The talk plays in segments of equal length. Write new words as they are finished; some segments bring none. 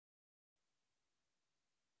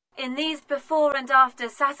In these before and after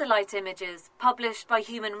satellite images published by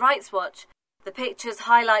Human Rights Watch, the pictures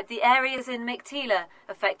highlight the areas in Meikhtila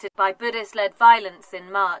affected by Buddhist-led violence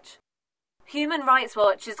in March. Human Rights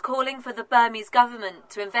Watch is calling for the Burmese government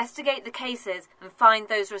to investigate the cases and find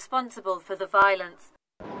those responsible for the violence.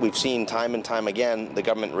 We've seen time and time again the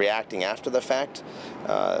government reacting after the fact.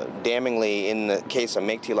 Damningly, in the case of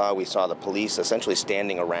Meikhtila, we saw the police essentially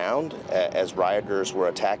standing around as rioters were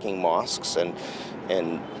attacking mosques and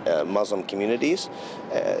Muslim communities.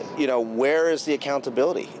 Where is the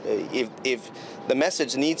accountability? If the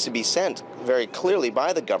message needs to be sent very clearly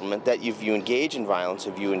by the government that if you engage in violence,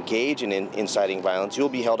 if you engage in inciting violence, you'll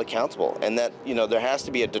be held accountable, and that there has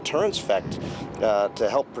to be a deterrence effect to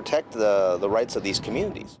help protect the rights of these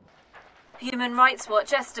communities. Human Rights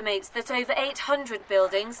Watch estimates that over 800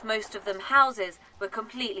 buildings, most of them houses, were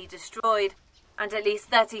completely destroyed, and at least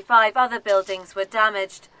 35 other buildings were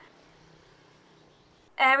damaged.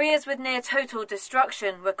 Areas with near total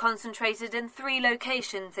destruction were concentrated in 3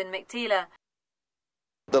 locations in Meikhtila.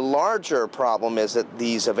 The larger problem is that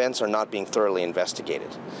these events are not being thoroughly investigated.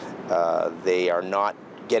 They are not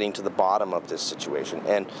getting to the bottom of this situation,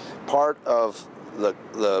 and part of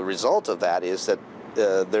the result of that is that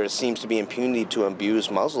there seems to be impunity to abuse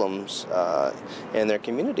Muslims in their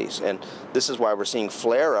communities, and this is why we're seeing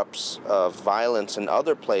flare-ups of violence in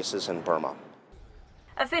other places in Burma.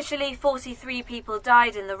 Officially, 43 people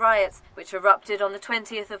died in the riots, which erupted on the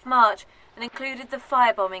 20th of March and included the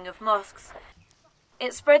firebombing of mosques.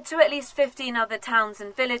 It spread to at least 15 other towns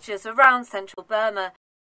and villages around central Burma,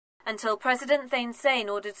 until President Thein Sein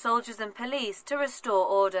ordered soldiers and police to restore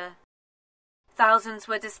order. Thousands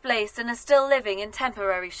were displaced and are still living in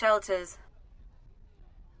temporary shelters.